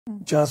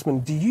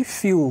Jasmine, do you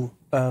feel,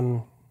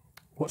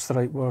 what's the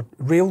right word,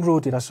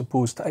 railroaded, I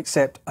suppose, to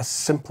accept a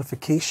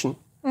simplification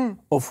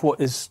of what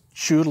is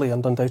surely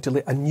and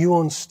undoubtedly a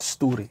nuanced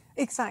story?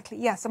 Exactly,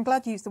 yes. I'm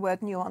glad you used the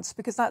word nuance,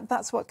 because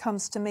that's what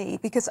comes to me.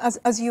 Because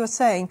as you were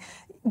saying,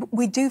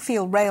 we do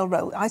feel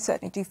railroaded. I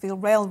certainly do feel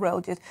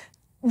railroaded,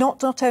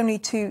 not only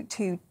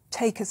to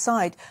take a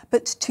side,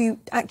 but to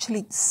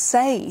actually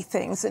say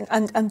things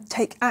and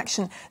take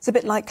action. It's a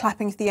bit like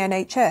clapping for the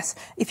NHS.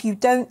 If you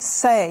don't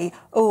say,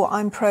 oh,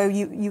 I'm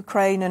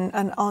pro-Ukraine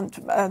and aren't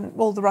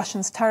all the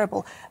Russians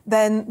terrible,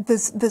 then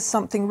there's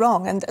something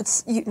wrong. And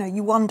it's,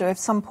 you wonder if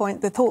some point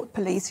the thought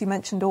police, you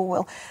mentioned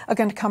Orwell, are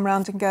going to come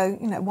around and go,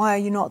 why are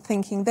you not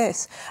thinking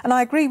this? And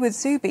I agree with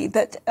Zubi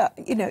that,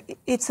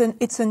 it's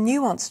a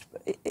nuanced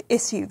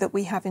issue that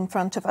we have in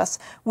front of us.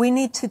 We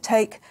need to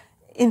take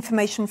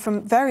information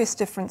from various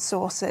different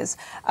sources.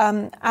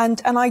 And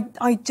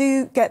I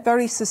do get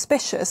very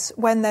suspicious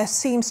when there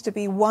seems to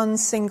be one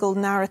single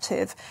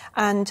narrative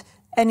and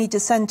any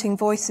dissenting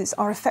voices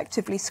are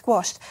effectively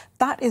squashed.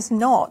 That is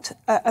not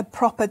a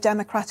proper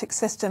democratic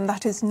system.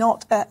 That is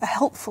not a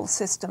helpful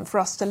system for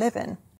us to live in.